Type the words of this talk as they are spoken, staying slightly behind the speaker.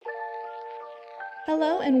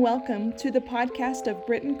Hello and welcome to the podcast of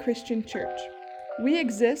Britain Christian Church. We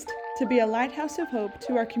exist to be a lighthouse of hope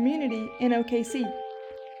to our community in OKC.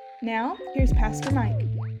 Now, here's Pastor Mike.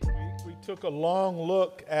 We took a long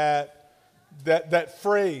look at that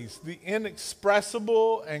phrase, the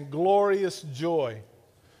inexpressible and glorious joy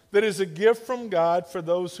that is a gift from God for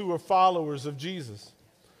those who are followers of Jesus.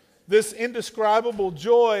 This indescribable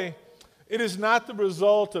joy, it is not the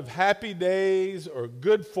result of happy days or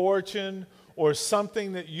good fortune or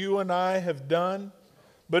something that you and I have done,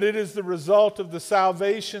 but it is the result of the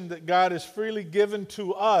salvation that God has freely given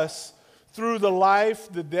to us through the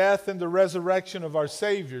life, the death, and the resurrection of our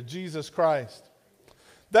Savior, Jesus Christ.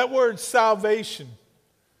 That word salvation,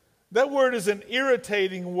 that word is an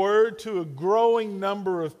irritating word to a growing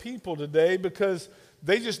number of people today because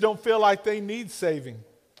they just don't feel like they need saving.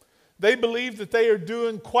 They believe that they are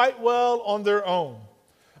doing quite well on their own.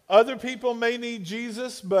 Other people may need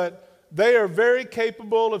Jesus, but they are very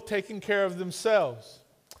capable of taking care of themselves.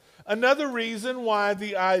 Another reason why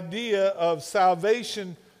the idea of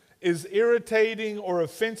salvation is irritating or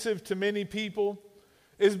offensive to many people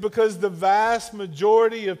is because the vast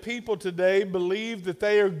majority of people today believe that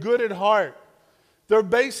they are good at heart. They're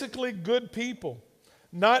basically good people,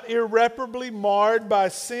 not irreparably marred by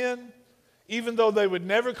sin, even though they would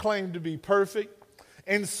never claim to be perfect,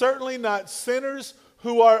 and certainly not sinners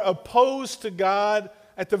who are opposed to God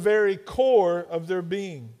at the very core of their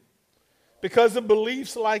being. Because of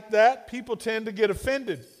beliefs like that, people tend to get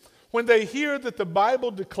offended when they hear that the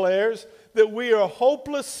Bible declares that we are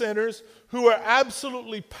hopeless sinners who are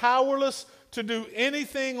absolutely powerless to do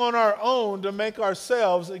anything on our own to make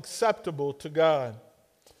ourselves acceptable to God.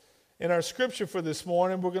 In our scripture for this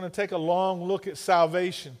morning, we're going to take a long look at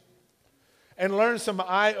salvation and learn some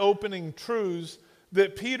eye-opening truths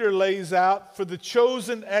that Peter lays out for the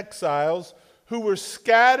chosen exiles who were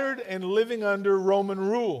scattered and living under Roman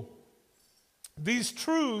rule. These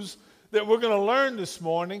truths that we're going to learn this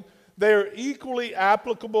morning, they are equally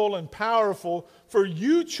applicable and powerful for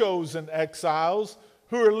you chosen exiles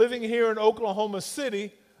who are living here in Oklahoma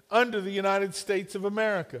City under the United States of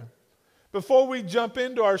America. Before we jump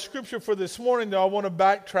into our scripture for this morning, though, I want to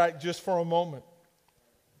backtrack just for a moment.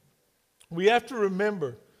 We have to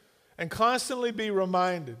remember and constantly be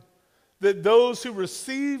reminded that those who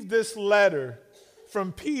received this letter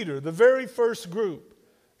from Peter, the very first group,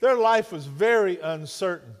 their life was very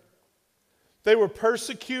uncertain. They were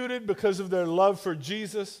persecuted because of their love for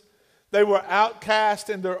Jesus. They were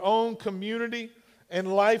outcast in their own community,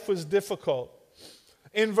 and life was difficult.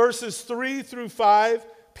 In verses 3 through 5,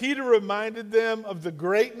 Peter reminded them of the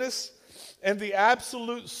greatness and the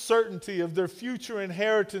absolute certainty of their future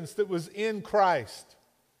inheritance that was in Christ.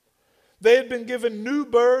 They had been given new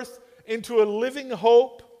birth into a living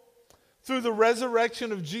hope through the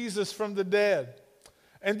resurrection of Jesus from the dead.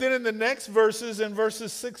 And then in the next verses, in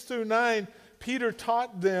verses 6 through 9, Peter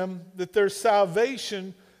taught them that their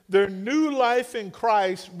salvation, their new life in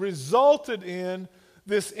Christ, resulted in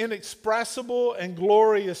this inexpressible and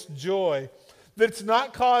glorious joy that's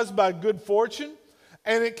not caused by good fortune,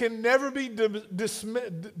 and it can never be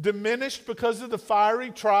diminished because of the fiery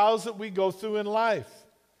trials that we go through in life.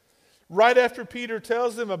 Right after Peter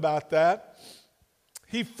tells them about that,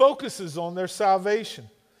 he focuses on their salvation.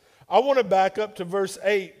 I want to back up to verse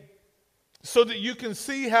 8 so that you can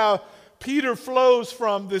see how Peter flows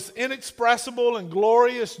from this inexpressible and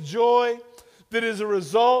glorious joy that is a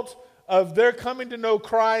result of their coming to know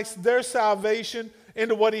Christ, their salvation,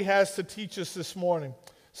 into what he has to teach us this morning.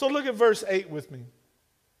 So look at verse 8 with me.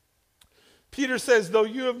 Peter says, though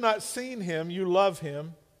you have not seen him, you love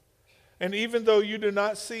him. And even though you do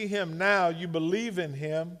not see him now, you believe in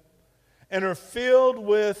him and are filled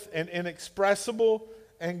with an inexpressible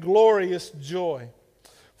and glorious joy.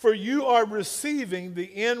 For you are receiving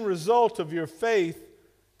the end result of your faith,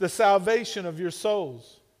 the salvation of your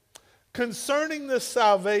souls. Concerning this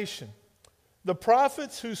salvation, the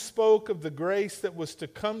prophets who spoke of the grace that was to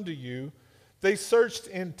come to you, they searched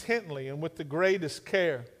intently and with the greatest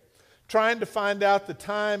care, trying to find out the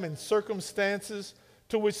time and circumstances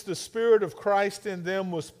to which the Spirit of Christ in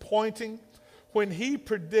them was pointing when he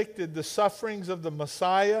predicted the sufferings of the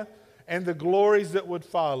Messiah and the glories that would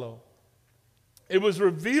follow. It was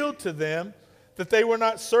revealed to them that they were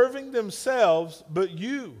not serving themselves, but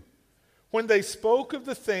you, when they spoke of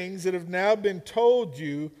the things that have now been told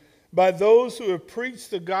you by those who have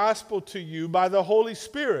preached the gospel to you by the Holy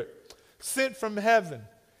Spirit, sent from heaven.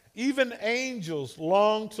 Even angels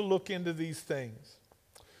long to look into these things.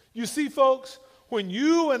 You see, folks, when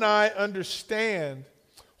you and I understand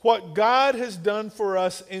what God has done for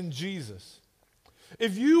us in Jesus,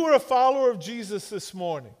 if you are a follower of Jesus this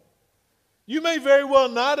morning, You may very well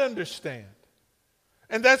not understand.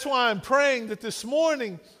 And that's why I'm praying that this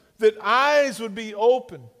morning that eyes would be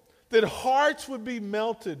open, that hearts would be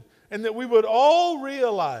melted, and that we would all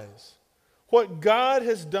realize what God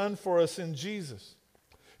has done for us in Jesus.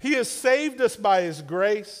 He has saved us by His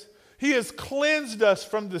grace. He has cleansed us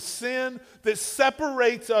from the sin that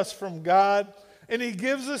separates us from God. And He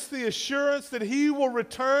gives us the assurance that He will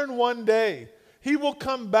return one day. He will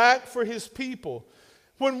come back for His people.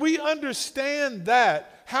 When we understand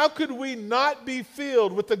that, how could we not be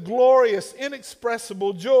filled with the glorious,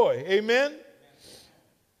 inexpressible joy? Amen?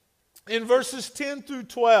 In verses 10 through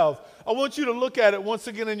 12, I want you to look at it once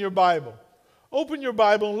again in your Bible. Open your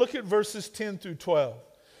Bible and look at verses 10 through 12.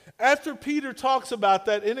 After Peter talks about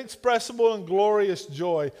that inexpressible and glorious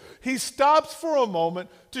joy, he stops for a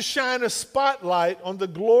moment to shine a spotlight on the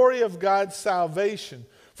glory of God's salvation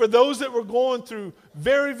for those that were going through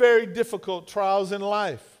very, very difficult trials in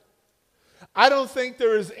life. I don't think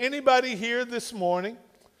there is anybody here this morning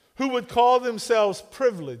who would call themselves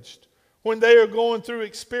privileged when they are going through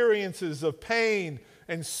experiences of pain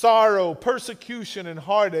and sorrow, persecution and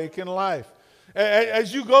heartache in life.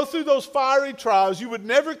 As you go through those fiery trials, you would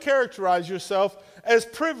never characterize yourself as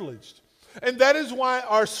privileged. And that is why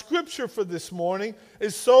our scripture for this morning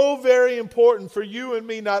is so very important for you and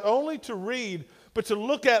me, not only to read, but to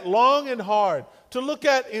look at long and hard, to look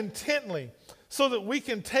at intently, so that we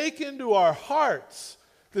can take into our hearts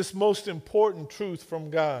this most important truth from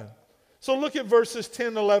God. So look at verses 10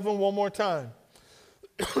 and 11 one more time.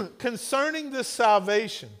 Concerning this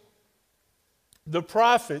salvation, the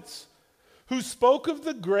prophets who spoke of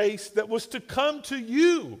the grace that was to come to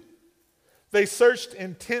you, they searched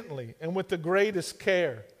intently and with the greatest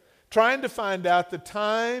care, trying to find out the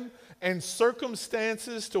time and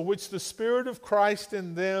circumstances to which the Spirit of Christ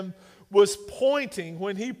in them was pointing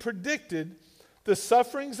when He predicted the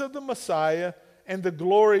sufferings of the Messiah and the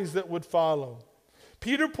glories that would follow.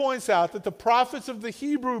 Peter points out that the prophets of the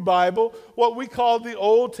Hebrew Bible, what we call the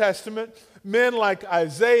Old Testament, men like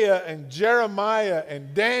Isaiah and Jeremiah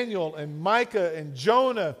and Daniel and Micah and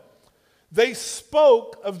Jonah, they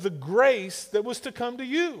spoke of the grace that was to come to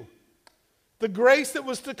you. The grace that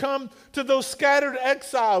was to come to those scattered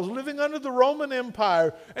exiles living under the Roman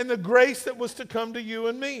Empire, and the grace that was to come to you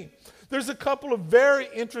and me. There's a couple of very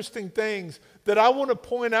interesting things that I want to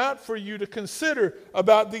point out for you to consider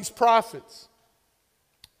about these prophets.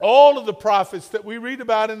 All of the prophets that we read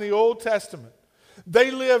about in the Old Testament,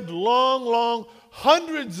 they lived long,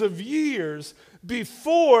 hundreds of years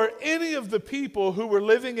before any of the people who were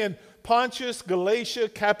living in Pontus, Galatia,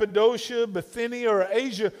 Cappadocia, Bithynia, or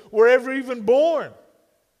Asia were ever even born.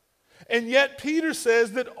 And yet Peter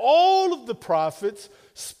says that all of the prophets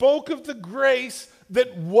spoke of the grace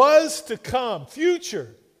that was to come,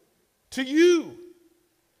 future, to you.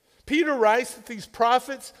 Peter writes that these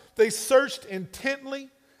prophets, they searched intently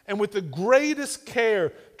and with the greatest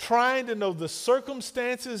care, trying to know the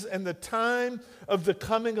circumstances and the time of the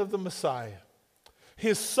coming of the Messiah,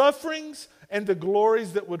 His sufferings and the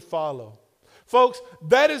glories that would follow. Folks,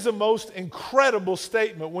 that is a most incredible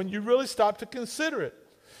statement when you really stop to consider it.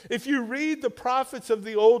 If you read the prophets of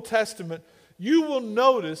the Old Testament, you will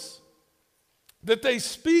notice that they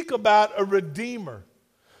speak about a Redeemer,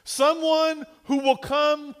 someone who will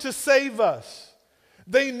come to save us.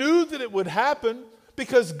 They knew that it would happen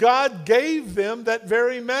because God gave them that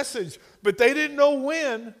very message, but they didn't know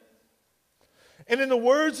when. And in the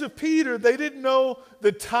words of Peter, they didn't know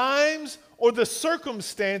the times or the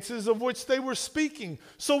circumstances of which they were speaking.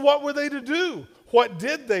 So what were they to do? What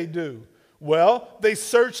did they do? Well, they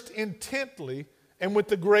searched intently and with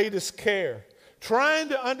the greatest care, trying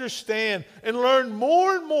to understand and learn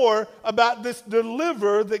more and more about this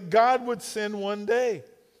deliverer that God would send one day.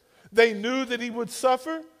 They knew that He would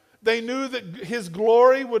suffer. They knew that His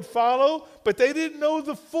glory would follow, but they didn't know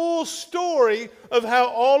the full story of how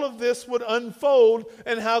all of this would unfold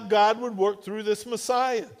and how God would work through this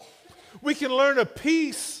Messiah. We can learn a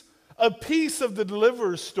piece of the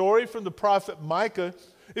deliverer's story from the prophet Micah.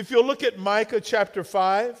 If you'll look at Micah chapter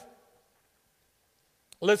 5,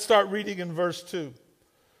 let's start reading in verse 2.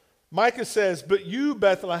 Micah says, "But you,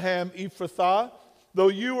 Bethlehem Ephrathah, though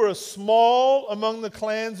you are small among the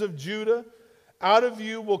clans of Judah, out of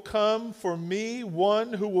you will come for me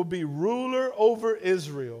one who will be ruler over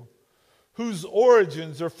Israel, whose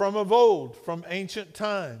origins are from of old, from ancient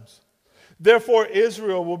times. Therefore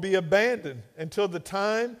Israel will be abandoned until the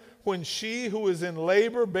time when she who is in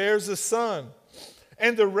labor bears a son,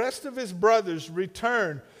 and the rest of his brothers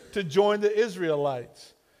return to join the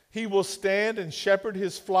Israelites. He will stand and shepherd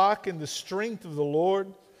his flock in the strength of the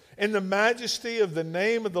Lord, in the majesty of the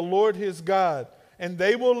name of the Lord his God, and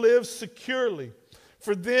they will live securely.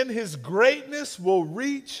 For then his greatness will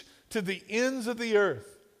reach to the ends of the earth.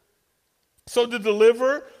 So the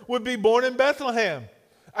deliverer would be born in Bethlehem.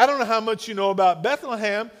 I don't know how much you know about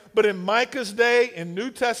Bethlehem, but in Micah's day, in New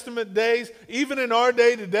Testament days, even in our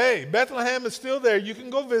day today, Bethlehem is still there. You can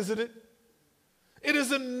go visit it. It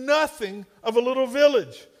is a nothing of a little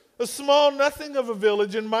village, a small nothing of a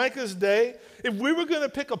village in Micah's day. If we were going to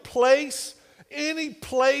pick a place, any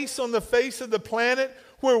place on the face of the planet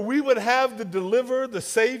where we would have the deliverer, the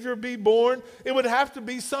Savior be born, it would have to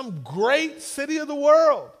be some great city of the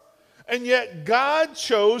world. And yet God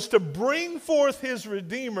chose to bring forth his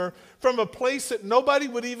Redeemer from a place that nobody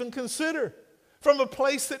would even consider, from a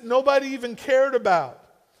place that nobody even cared about.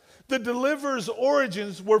 The deliverer's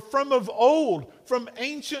origins were from of old, from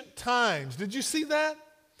ancient times. Did you see that?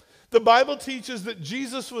 The Bible teaches that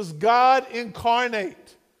Jesus was God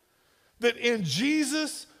incarnate, that in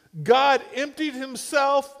Jesus, God emptied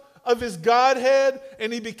himself of his Godhead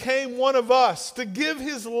and he became one of us to give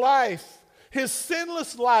his life, his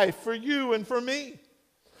sinless life for you and for me.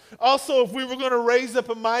 Also, if we were going to raise up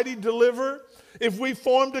a mighty deliverer, if we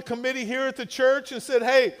formed a committee here at the church and said,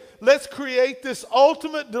 hey, let's create this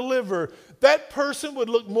ultimate deliverer, that person would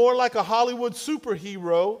look more like a Hollywood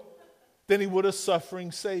superhero than he would a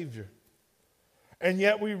suffering Savior. And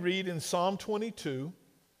yet we read in Psalm 22,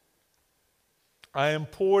 I am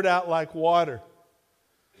poured out like water,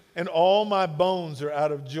 and all my bones are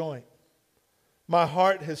out of joint. My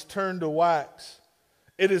heart has turned to wax.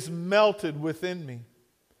 It is melted within me.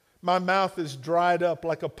 My mouth is dried up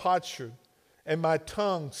like a potsherd, and my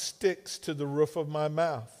tongue sticks to the roof of my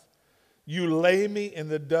mouth. You lay me in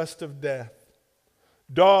the dust of death.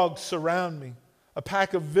 Dogs surround me. A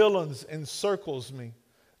pack of villains encircles me.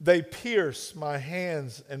 They pierce my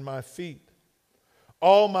hands and my feet.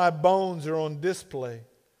 All my bones are on display.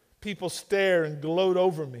 People stare and gloat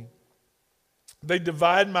over me. They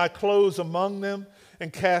divide my clothes among them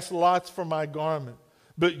and cast lots for my garment.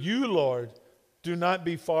 But you, Lord, do not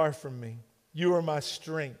be far from me. You are my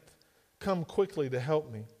strength. Come quickly to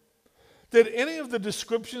help me. Did any of the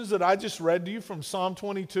descriptions that I just read to you from Psalm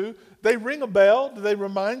 22, they ring a bell? Do they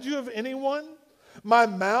remind you of anyone? My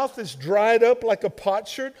mouth is dried up like a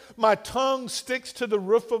potsherd. My tongue sticks to the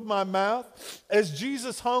roof of my mouth. As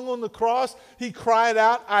Jesus hung on the cross, he cried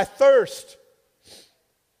out, I thirst.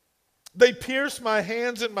 They pierced my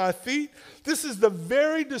hands and my feet. This is the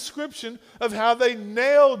very description of how they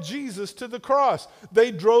nailed Jesus to the cross.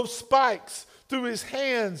 They drove spikes through his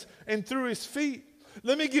hands and through his feet.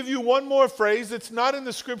 Let me give you one more phrase that's not in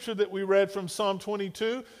the scripture that we read from Psalm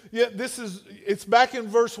 22. Yet it's back in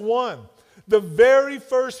verse 1. The very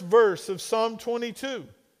first verse of Psalm 22.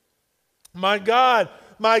 My God,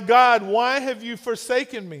 why have you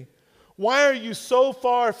forsaken me? Why are you so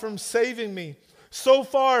far from saving me? So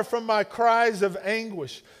far from my cries of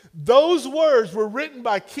anguish. Those words were written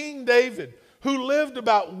by King David, who lived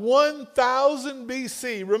about 1000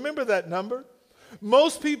 BC. Remember that number?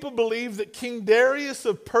 Most people believe that King Darius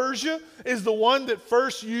of Persia is the one that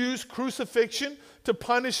first used crucifixion to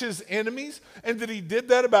punish his enemies, and that he did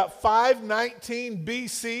that about 519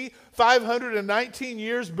 BC, 519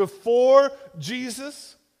 years before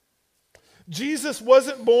Jesus. Jesus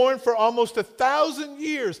wasn't born for almost 1,000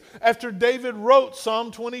 years after David wrote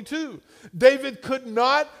Psalm 22. David could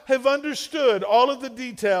not have understood all of the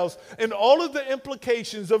details and all of the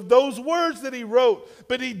implications of those words that he wrote,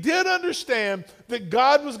 but he did understand that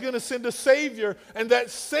God was going to send a Savior, and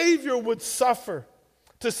that Savior would suffer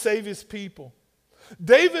to save his people.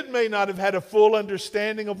 David may not have had a full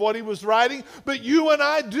understanding of what he was writing, but you and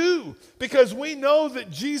I do, because we know that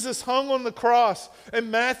Jesus hung on the cross. And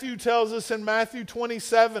Matthew tells us in Matthew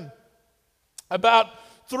 27, about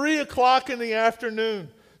 3 o'clock in the afternoon,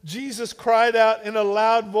 Jesus cried out in a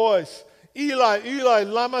loud voice, Eli, Eli,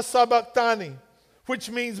 lama sabachthani, which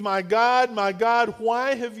means, my God,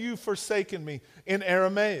 why have you forsaken me, in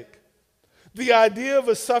Aramaic. The idea of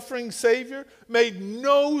a suffering Savior made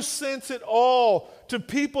no sense at all to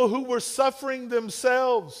people who were suffering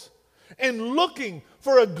themselves and looking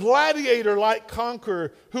for a gladiator-like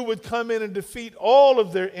conqueror who would come in and defeat all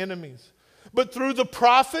of their enemies. But through the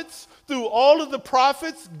prophets, through all of the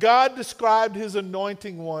prophets, God described his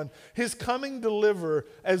anointing one, his coming deliverer,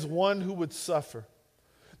 as one who would suffer.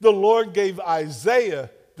 The Lord gave Isaiah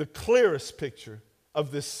the clearest picture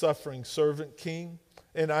of this suffering servant king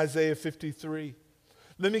in Isaiah 53.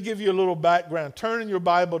 Let me give you a little background. Turn in your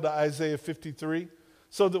Bible to Isaiah 53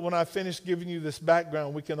 so that when I finish giving you this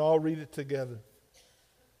background, we can all read it together.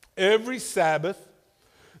 Every Sabbath,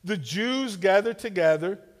 the Jews gather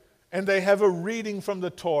together and they have a reading from the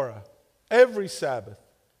Torah. Every Sabbath.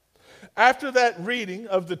 After that reading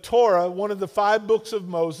of the Torah, one of the 5 books of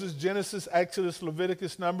Moses, Genesis, Exodus,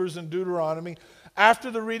 Leviticus, Numbers, and Deuteronomy,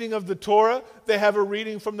 after the reading of the Torah, they have a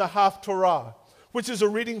reading from the Haftorah, which is a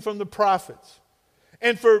reading from the prophets.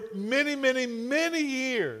 And for many, many, many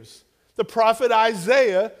years, the prophet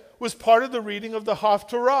Isaiah was part of the reading of the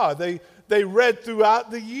Haftorah. They read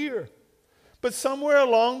throughout the year. But somewhere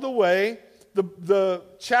along the way, the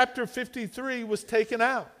chapter 53 was taken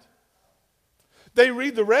out. They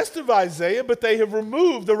read the rest of Isaiah, but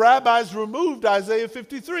the rabbis removed Isaiah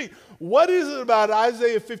 53. What is it about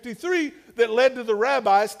Isaiah 53 that led to the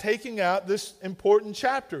rabbis taking out this important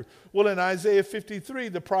chapter? Well, in Isaiah 53,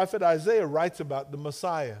 the prophet Isaiah writes about the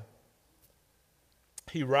Messiah.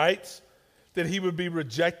 He writes that he would be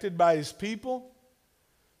rejected by his people,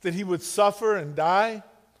 that he would suffer and die,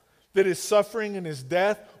 that his suffering and his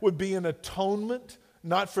death would be an atonement,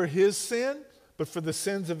 not for his sin, but for the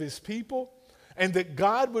sins of his people, and that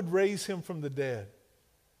God would raise him from the dead.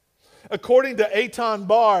 According to Eitan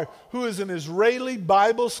Bar, who is an Israeli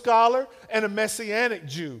Bible scholar and a Messianic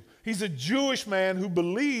Jew, he's a Jewish man who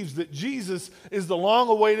believes that Jesus is the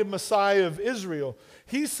long-awaited Messiah of Israel.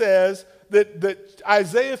 He says that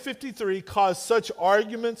Isaiah 53 caused such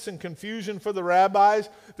arguments and confusion for the rabbis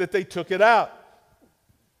that they took it out.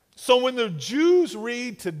 So when the Jews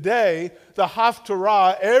read today the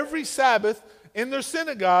Haftorah every Sabbath in their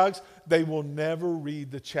synagogues, they will never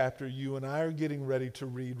read the chapter you and I are getting ready to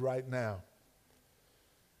read right now.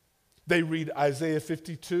 They read Isaiah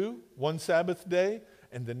 52 one Sabbath day,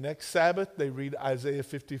 and the next Sabbath they read Isaiah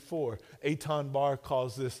 54. Eitan Bar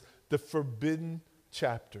calls this the forbidden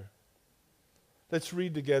chapter. Let's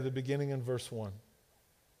read together beginning in verse 1.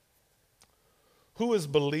 Who has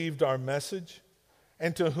believed our message?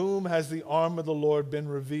 And to whom has the arm of the Lord been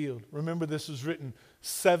revealed? Remember, this was written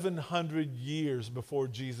 700 years before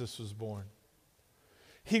Jesus was born.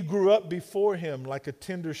 He grew up before him like a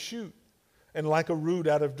tender shoot and like a root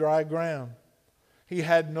out of dry ground. He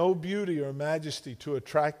had no beauty or majesty to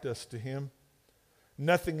attract us to him,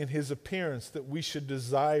 nothing in his appearance that we should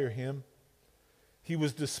desire him. He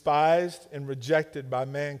was despised and rejected by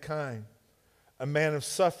mankind, a man of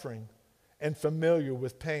suffering and familiar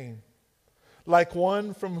with pain. Like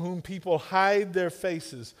one from whom people hide their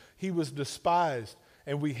faces, he was despised,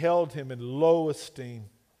 and we held him in low esteem.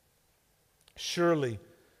 Surely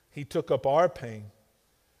he took up our pain,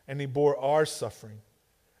 and he bore our suffering,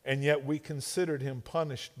 and yet we considered him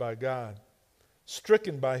punished by God,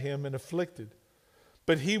 stricken by him and afflicted.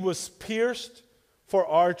 But he was pierced for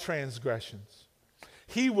our transgressions.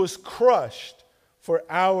 He was crushed for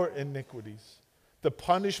our iniquities. The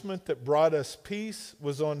punishment that brought us peace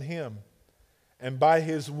was on him, and by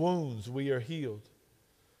his wounds we are healed.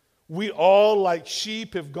 We all, like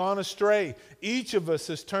sheep, have gone astray. Each of us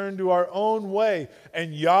has turned to our own way,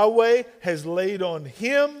 and Yahweh has laid on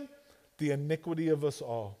him the iniquity of us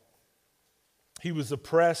all. He was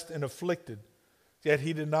oppressed and afflicted, yet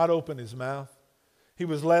he did not open his mouth. He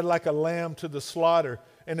was led like a lamb to the slaughter,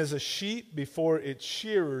 and as a sheep before its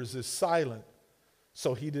shearers is silent,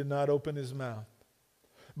 so he did not open his mouth.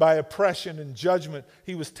 By oppression and judgment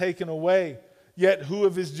he was taken away. Yet who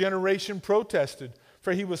of his generation protested?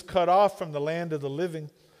 For he was cut off from the land of the living.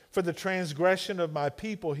 For the transgression of my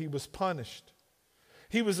people he was punished.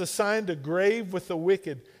 He was assigned a grave with the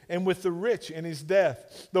wicked and with the rich in his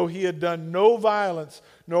death, though he had done no violence,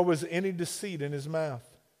 nor was any deceit in his mouth.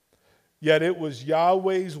 Yet it was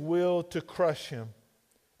Yahweh's will to crush him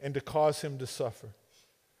and to cause him to suffer.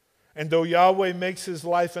 And though Yahweh makes his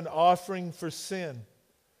life an offering for sin,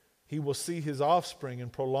 he will see his offspring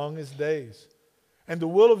and prolong his days. And the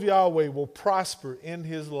will of Yahweh will prosper in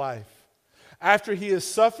his life. After he has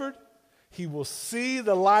suffered, he will see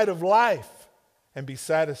the light of life and be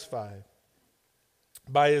satisfied.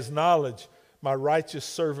 By his knowledge, my righteous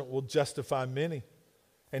servant will justify many,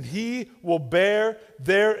 and he will bear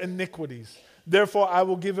their iniquities. Therefore, I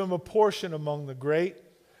will give him a portion among the great,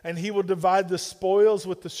 and he will divide the spoils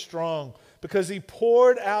with the strong, because he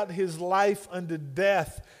poured out his life unto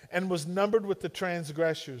death and was numbered with the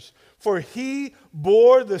transgressors. For he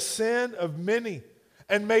bore the sin of many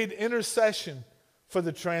and made intercession for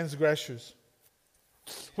the transgressors.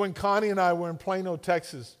 When Connie and I were in Plano,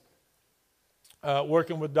 Texas,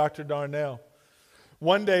 working with Dr. Darnell,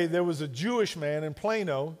 one day there was a Jewish man in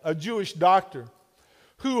Plano, a Jewish doctor,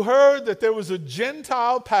 who heard that there was a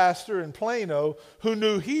Gentile pastor in Plano who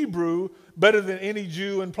knew Hebrew better than any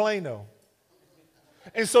Jew in Plano.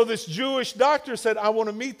 And so this Jewish doctor said, I want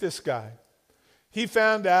to meet this guy. He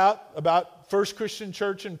found out about First Christian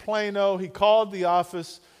Church in Plano. He called the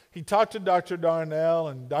office. He talked to Dr. Darnell,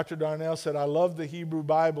 and Dr. Darnell said, I love the Hebrew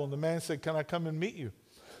Bible. And the man said, can I come and meet you?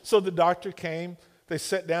 So the doctor came. They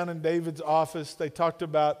sat down in David's office. They talked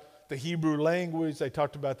about the Hebrew language. They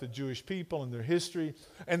talked about the Jewish people and their history.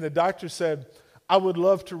 And the doctor said, I would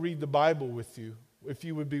love to read the Bible with you if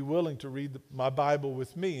you would be willing to read my Bible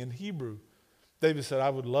with me in Hebrew. David said, I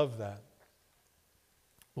would love that.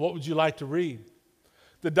 What would you like to read?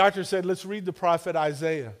 The doctor said, let's read the prophet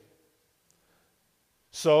Isaiah.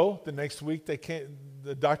 So the next week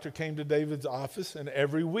the doctor came to David's office, and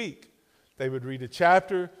every week they would read a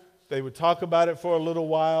chapter, they would talk about it for a little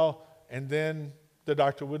while, and then the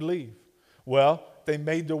doctor would leave. Well, they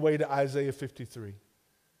made their way to Isaiah 53.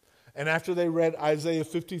 And after they read Isaiah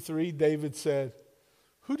 53, David said,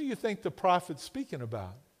 who do you think the prophet's speaking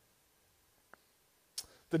about?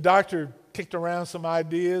 The doctor kicked around some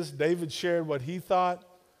ideas. David shared what he thought,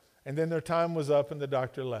 and then their time was up and the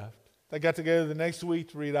doctor left. They got together the next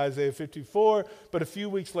week to read Isaiah 54, but a few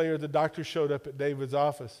weeks later, the doctor showed up at David's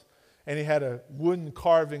office, and he had a wooden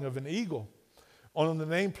carving of an eagle. On the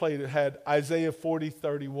nameplate, it had Isaiah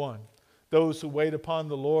 40:31. Those who wait upon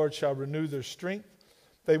the Lord shall renew their strength.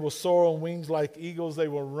 They will soar on wings like eagles. They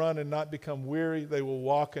will run and not become weary. They will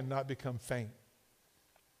walk and not become faint.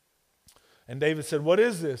 And David said, what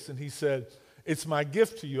is this? And he said, it's my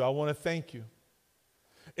gift to you. I want to thank you.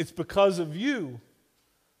 It's because of you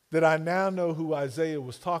that I now know who Isaiah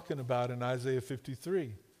was talking about in Isaiah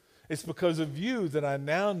 53. It's because of you that I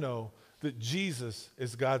now know that Jesus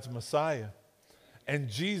is God's Messiah. And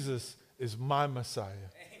Jesus is my Messiah.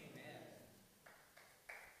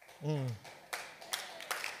 Amen.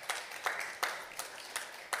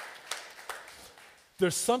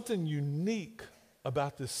 There's something unique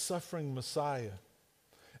about this suffering Messiah.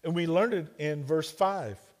 And we learned it in verse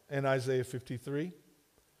 5 in Isaiah 53.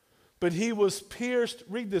 But he was pierced,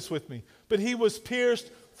 read this with me, but he was pierced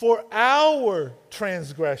for our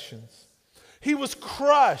transgressions. He was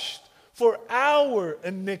crushed for our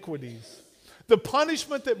iniquities. The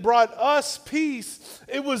punishment that brought us peace,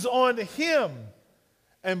 it was on him.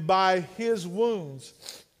 And by his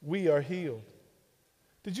wounds, we are healed.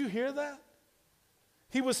 Did you hear that?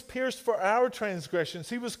 He was pierced for our transgressions.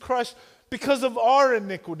 He was crushed because of our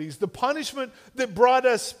iniquities. The punishment that brought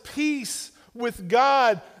us peace with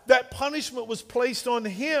God, that punishment was placed on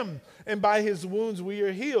him, and by his wounds we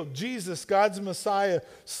are healed. Jesus, God's Messiah,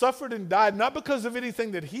 suffered and died not because of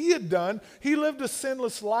anything that he had done. He lived a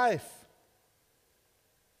sinless life.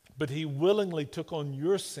 But he willingly took on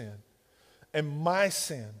your sin and my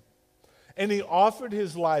sin, and he offered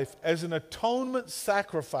his life as an atonement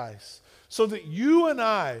sacrifice so that you and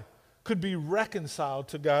I could be reconciled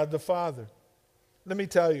to God the Father. Let me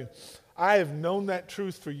tell you, I have known that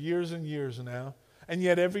truth for years and years now, and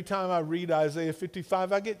yet every time I read Isaiah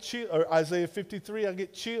 55, or Isaiah 53, I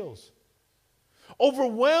get chills.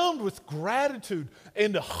 Overwhelmed with gratitude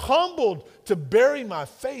and humbled to bury my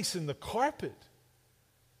face in the carpet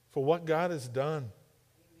for what God has done.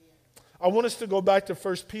 I want us to go back to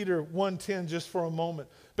 1 Peter 1:10 just for a moment,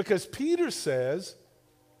 because Peter says,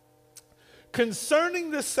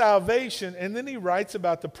 concerning this salvation, and then he writes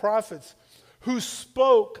about the prophets who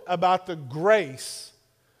spoke about the grace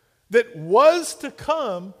that was to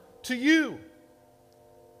come to you.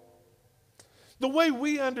 The way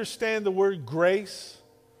we understand the word grace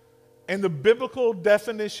and the biblical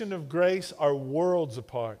definition of grace are worlds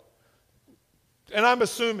apart. And I'm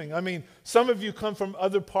assuming, some of you come from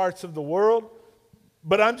other parts of the world,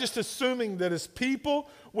 but I'm just assuming that as people,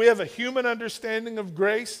 we have a human understanding of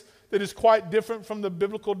grace that is quite different from the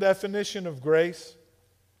biblical definition of grace.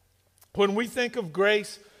 When we think of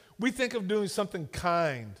grace, we think of doing something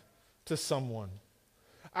kind to someone.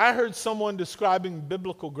 I heard someone describing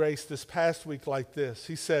biblical grace this past week like this.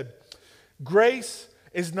 He said, grace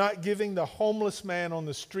is not giving the homeless man on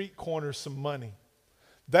the street corner some money.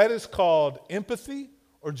 That is called empathy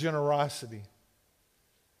or generosity.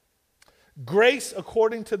 Grace,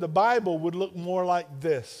 according to the Bible, would look more like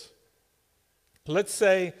this. Let's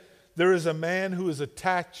say there is a man who has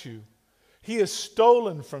attacked you. He has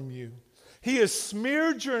stolen from you. He has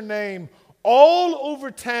smeared your name all over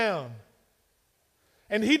town.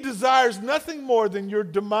 And he desires nothing more than your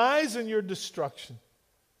demise and your destruction.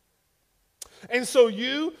 And so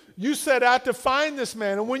you set out to find this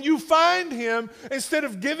man. And when you find him, instead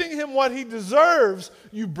of giving him what he deserves,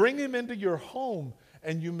 you bring him into your home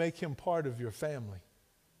and you make him part of your family.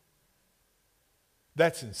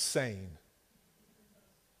 That's insane.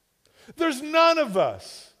 There's none of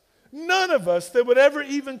us that would ever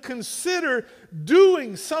even consider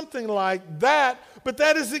doing something like that, but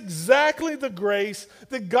that is exactly the grace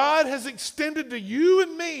that God has extended to you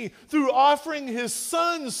and me through offering his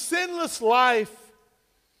Son's sinless life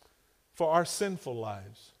for our sinful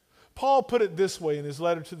lives. Paul put it this way in his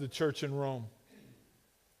letter to the church in Rome.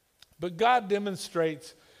 But God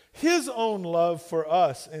demonstrates his own love for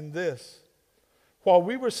us in this: while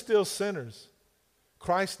we were still sinners,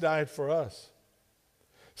 Christ died for us.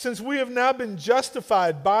 Since we have now been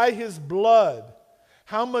justified by his blood,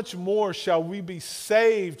 how much more shall we be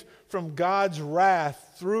saved from God's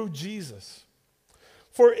wrath through Jesus?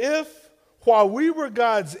 For if, while we were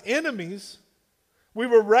God's enemies, we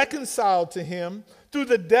were reconciled to him through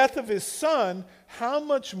the death of his Son, how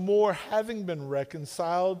much more, having been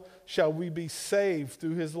reconciled, shall we be saved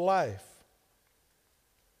through his life?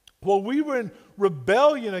 While we were in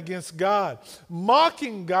rebellion against God,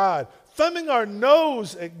 mocking God, thumbing our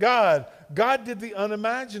nose at God, God did the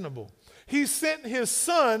unimaginable. He sent his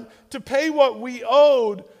Son to pay what we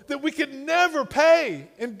owed that we could never pay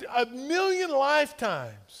in 1,000,000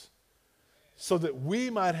 lifetimes, so that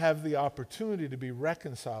we might have the opportunity to be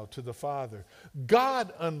reconciled to the Father.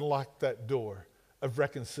 God unlocked that door of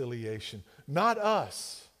reconciliation, not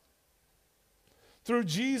us. Through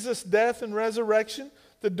Jesus' death and resurrection,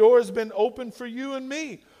 the door has been opened for you and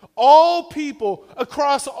me. All people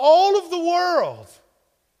across all of the world.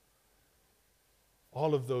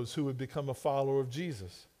 All of those who would become a follower of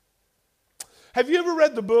Jesus. Have you ever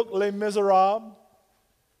read the book Les Miserables?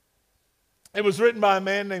 It was written by a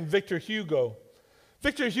man named Victor Hugo.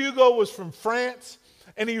 Victor Hugo was from France,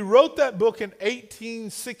 and he wrote that book in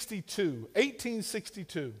 1862.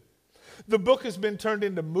 1862. The book has been turned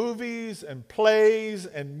into movies and plays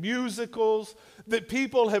and musicals that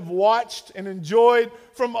people have watched and enjoyed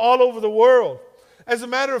from all over the world. As a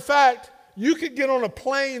matter of fact, you could get on a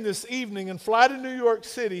plane this evening and fly to New York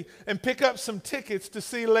City and pick up some tickets to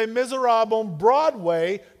see Les Miserables on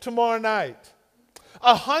Broadway tomorrow night.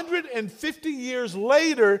 150 years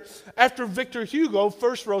later, after Victor Hugo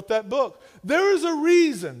first wrote that book. There's a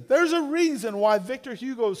reason why Victor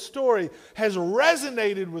Hugo's story has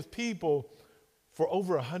resonated with people for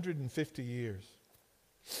over 150 years.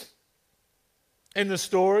 In the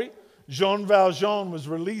story, Jean Valjean was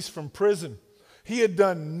released from prison. He had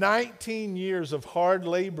done 19 years of hard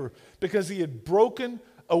labor because he had broken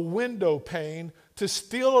a window pane to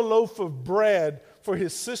steal a loaf of bread for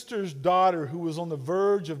his sister's daughter who was on the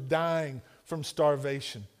verge of dying from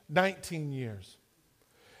starvation. 19 years.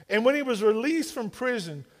 And when he was released from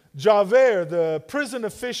prison, Javert, the prison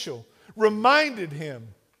official, reminded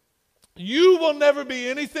him, "You will never be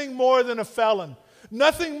anything more than a felon,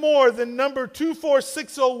 nothing more than number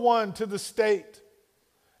 24601 to the state,"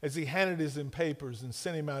 as he handed him papers and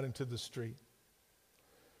sent him out into the street.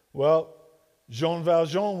 Well, Jean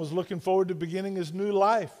Valjean was looking forward to beginning his new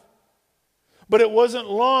life. But it wasn't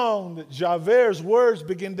long that Javert's words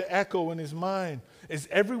began to echo in his mind, as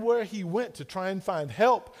everywhere he went to try and find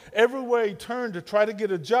help, everywhere he turned to try to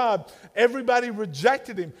get a job, everybody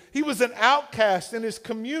rejected him. He was an outcast in his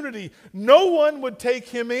community. No one would take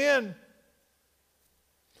him in.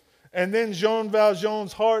 And then Jean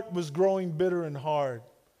Valjean's heart was growing bitter and hard,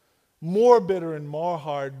 more bitter and more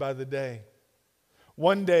hard by the day.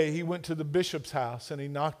 One day he went to the bishop's house and he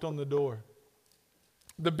knocked on the door.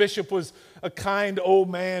 The bishop was a kind old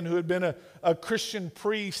man who had been a Christian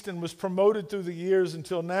priest and was promoted through the years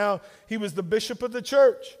until now he was the bishop of the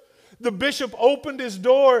church. The bishop opened his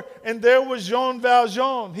door and there was Jean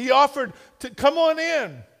Valjean. He offered to come on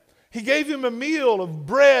in. He gave him a meal of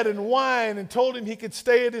bread and wine and told him he could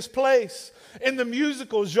stay at his place. In the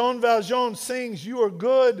musical, Jean Valjean sings, "You are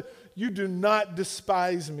good, you do not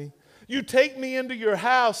despise me. You take me into your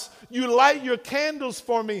house, you light your candles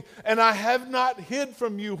for me, and I have not hid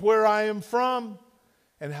from you where I am from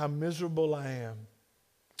and how miserable I am."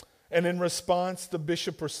 And in response, the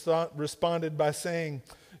bishop responded by saying,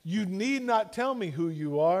 "You need not tell me who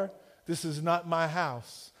you are. This is not my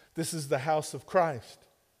house. This is the house of Christ.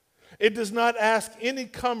 It does not ask any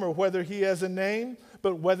comer whether he has a name,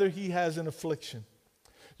 but whether he has an affliction.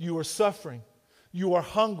 You are suffering. You are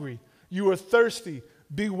hungry. You are thirsty.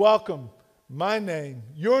 Be welcome. My name,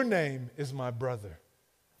 your name is my brother."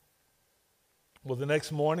 Well, the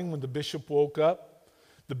next morning when the bishop woke up,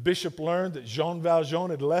 the bishop learned that Jean Valjean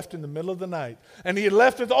had left in the middle of the night. And he had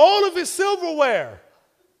left with all of his silverware.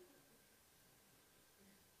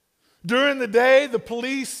 During the day, the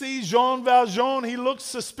police see Jean Valjean. He looks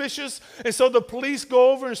suspicious. And so the police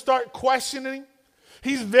go over and start questioning him.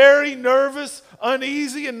 He's very nervous,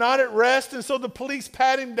 uneasy, and not at rest. And so the police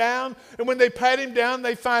pat him down. And when they pat him down,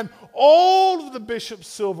 they find all of the bishop's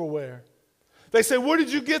silverware. They say, "Where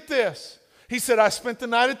did you get this?" He said, "I spent the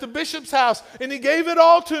night at the bishop's house, and he gave it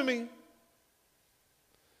all to me."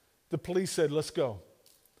 The police said, "Let's go.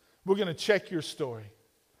 We're going to check your story."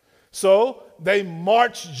 So they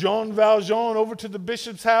march Jean Valjean over to the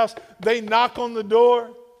bishop's house. They knock on the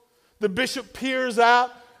door. The bishop peers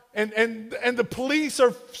out, and the police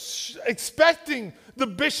are expecting the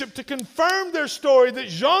bishop to confirm their story that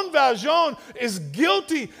Jean Valjean is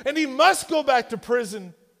guilty and he must go back to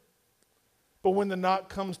prison. But when the knock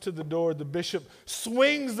comes to the door, the bishop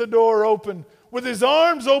swings the door open with his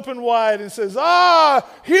arms open wide and says, "Ah,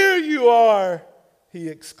 here you are," he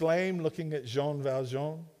exclaimed, looking at Jean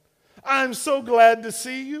Valjean. "I'm so glad to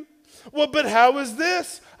see you." "Well, but how is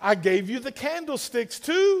this? I gave you the candlesticks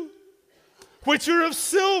too, which are of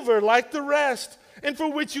silver like the rest, and for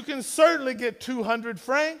which you can certainly get 200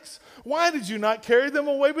 francs. Why did you not carry them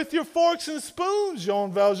away with your forks and spoons,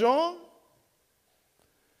 Jean Valjean?"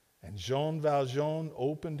 And Jean Valjean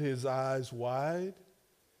opened his eyes wide,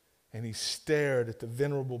 and he stared at the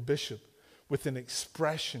venerable bishop with an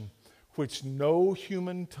expression which no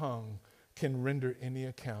human tongue can render any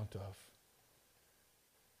account of.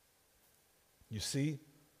 You see,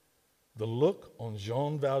 the look on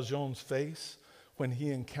Jean Valjean's face when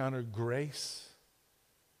he encountered grace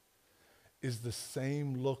is the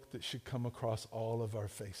same look that should come across all of our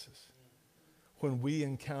faces when we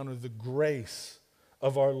encounter the grace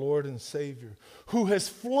of our Lord and Savior, who has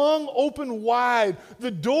flung open wide the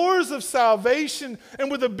doors of salvation and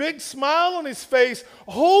with a big smile on his face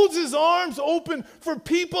holds his arms open for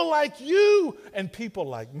people like you and people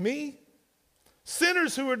like me.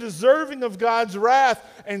 Sinners who are deserving of God's wrath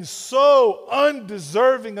and so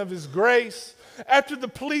undeserving of his grace. After the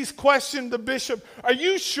police questioned the bishop, "Are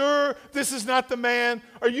you sure this is not the man?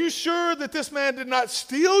 Are you sure that this man did not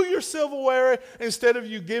steal your silverware instead of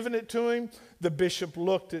you giving it to him?" The bishop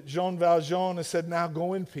looked at Jean Valjean and said, "Now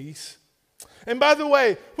go in peace. And by the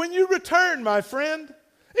way, when you return, my friend,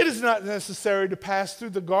 it is not necessary to pass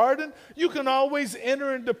through the garden. You can always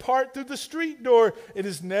enter and depart through the street door. It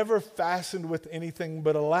is never fastened with anything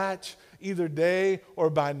but a latch, either day or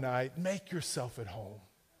by night. Make yourself at home."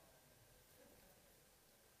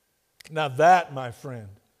 Now that, my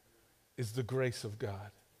friend, is the grace of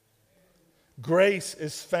God. Grace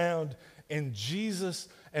is found in Jesus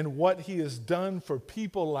and what he has done for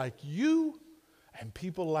people like you and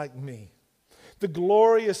people like me. The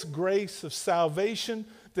glorious grace of salvation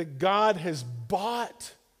that God has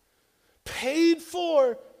bought, paid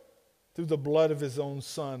for through the blood of his own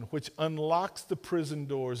Son, which unlocks the prison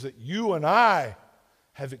doors that you and I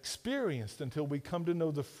have experienced until we come to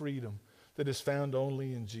know the freedom that is found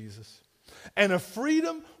only in Jesus. And a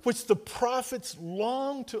freedom which the prophets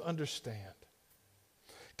long to understand.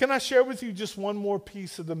 Can I share with you just one more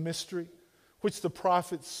piece of the mystery which the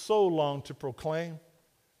prophets so long to proclaim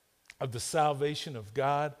of the salvation of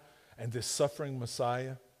God and this suffering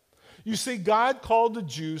Messiah? You see, God called the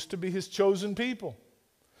Jews to be his chosen people,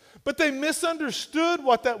 but they misunderstood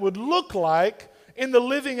what that would look like in the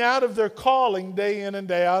living out of their calling day in and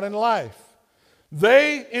day out in life.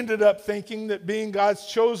 They ended up thinking that being God's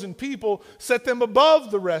chosen people set them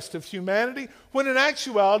above the rest of humanity, when in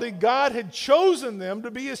actuality, God had chosen them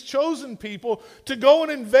to be his chosen people to go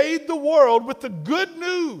and invade the world with the good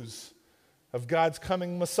news of God's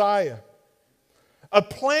coming Messiah. A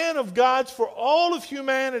plan of God's for all of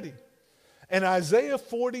humanity. And Isaiah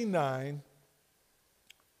 49,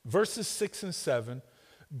 verses 6 and 7,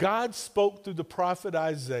 God spoke through the prophet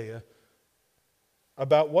Isaiah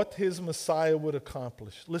about what his Messiah would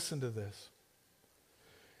accomplish. Listen to this.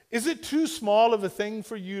 "Is it too small of a thing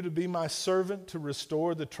for you to be my servant to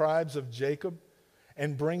restore the tribes of Jacob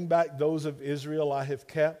and bring back those of Israel I have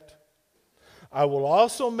kept? I will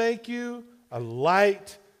also make you a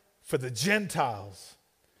light for the Gentiles,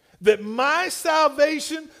 that my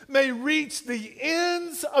salvation may reach the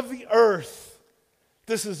ends of the earth."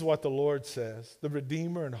 This is what the Lord says, the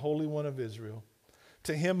Redeemer and Holy One of Israel.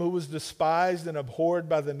 "To him who was despised and abhorred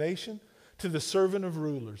by the nation, to the servant of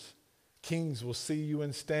rulers. Kings will see you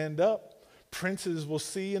and stand up. Princes will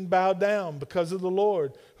see and bow down because of the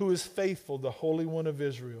Lord, who is faithful, the Holy One of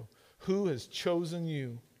Israel, who has chosen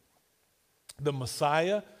you." The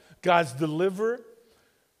Messiah, God's deliverer,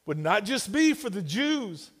 would not just be for the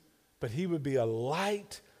Jews, but he would be a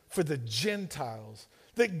light for the Gentiles,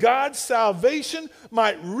 that God's salvation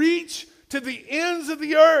might reach to the ends of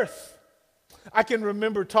the earth. I can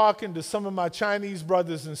remember talking to some of my Chinese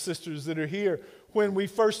brothers and sisters that are here when we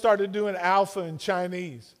first started doing Alpha in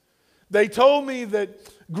Chinese. They told me that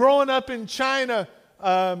growing up in China,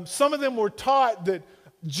 some of them were taught that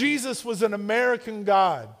Jesus was an American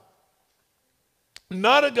God,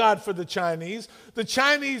 not a God for the Chinese. The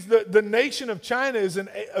Chinese, the nation of China is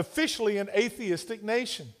officially an atheistic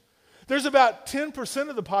nation. There's about 10%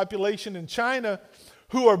 of the population in China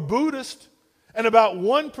who are Buddhist, and about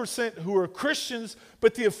 1% who are Christians,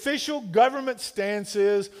 but the official government stance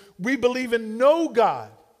is we believe in no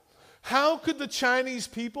God. How could the Chinese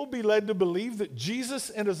people be led to believe that Jesus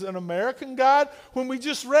is an American God when we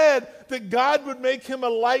just read that God would make him a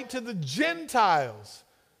light to the Gentiles?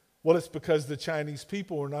 Well, it's because the Chinese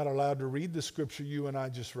people were not allowed to read the scripture you and I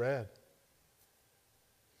just read.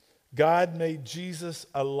 God made Jesus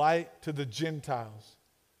a light to the Gentiles.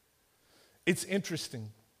 It's interesting.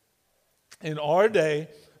 In our day,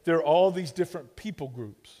 there are all these different people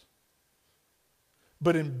groups.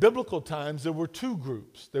 But in biblical times, there were two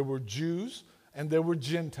groups. There were Jews and there were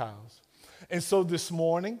Gentiles. And so this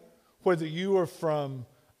morning, whether you are from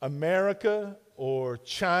America or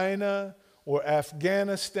China or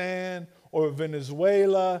Afghanistan or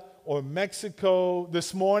Venezuela or Mexico,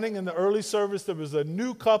 this morning in the early service, there was a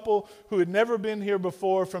new couple who had never been here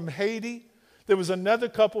before from Haiti. There was another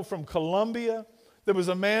couple from Colombia. There was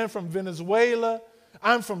a man from Venezuela.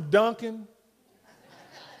 I'm from Duncan.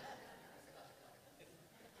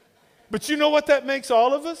 But you know what that makes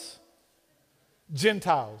all of us?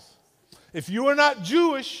 Gentiles. If you are not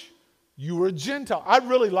Jewish, you are a Gentile. I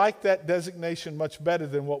really like that designation much better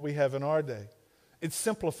than what we have in our day. It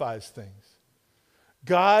simplifies things.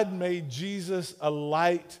 God made Jesus a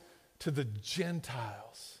light to the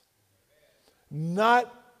Gentiles.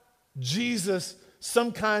 Not Jesus,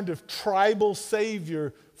 some kind of tribal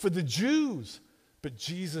savior for the Jews, but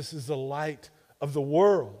Jesus is the light of the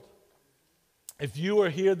world. If you are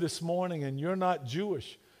here this morning and you're not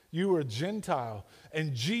Jewish, you are a Gentile,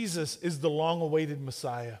 and Jesus is the long-awaited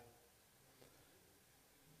Messiah.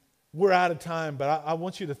 We're out of time, but I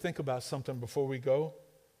want you to think about something before we go.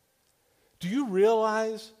 Do you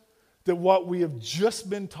realize that what we have just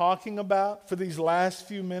been talking about for these last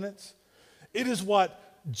few minutes, it is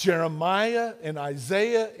what Jeremiah and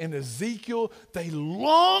Isaiah and Ezekiel, they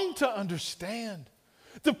long to understand.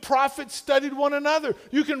 The prophets studied one another.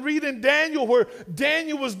 You can read in Daniel where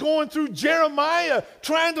Daniel was going through Jeremiah,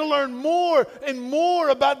 trying to learn more and more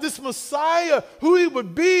about this Messiah, who he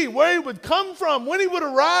would be, where he would come from, when he would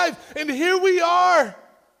arrive. And here we are.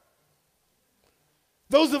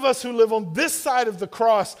 Those of us who live on this side of the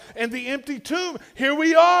cross and the empty tomb, here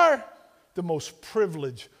we are. The most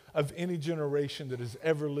privileged of any generation that has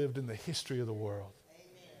ever lived in the history of the world. Amen.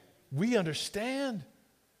 We understand.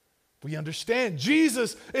 We understand.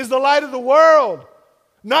 Jesus is the light of the world.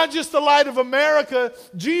 Not just the light of America.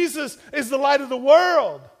 Jesus is the light of the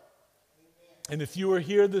world. Amen. And if you are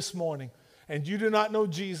here this morning and you do not know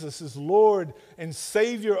Jesus as Lord and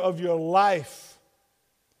Savior of your life,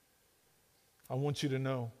 I want you to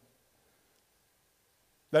know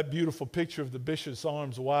that beautiful picture of the bishop's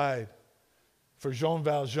arms wide for Jean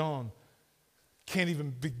Valjean can't even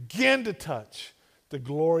begin to touch the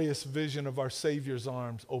glorious vision of our Savior's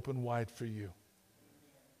arms open wide for you.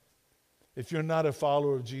 If you're not a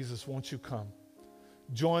follower of Jesus, won't you come?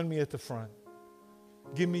 Join me at the front.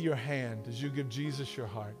 Give me your hand as you give Jesus your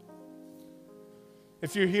heart.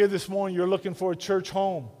 If you're here this morning, you're looking for a church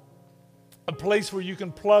home, a place where you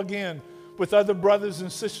can plug in with other brothers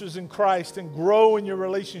and sisters in Christ and grow in your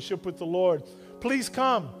relationship with the Lord, please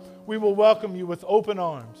come. We will welcome you with open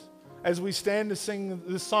arms. As we stand to sing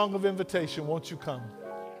this song of invitation, won't you come?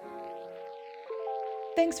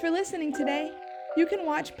 Thanks for listening today. You can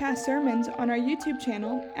watch past sermons on our YouTube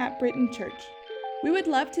channel at Britton Church. We would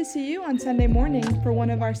love to see you on Sunday morning for one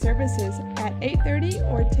of our services at 8:30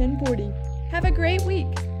 or 10:40. Have a great week.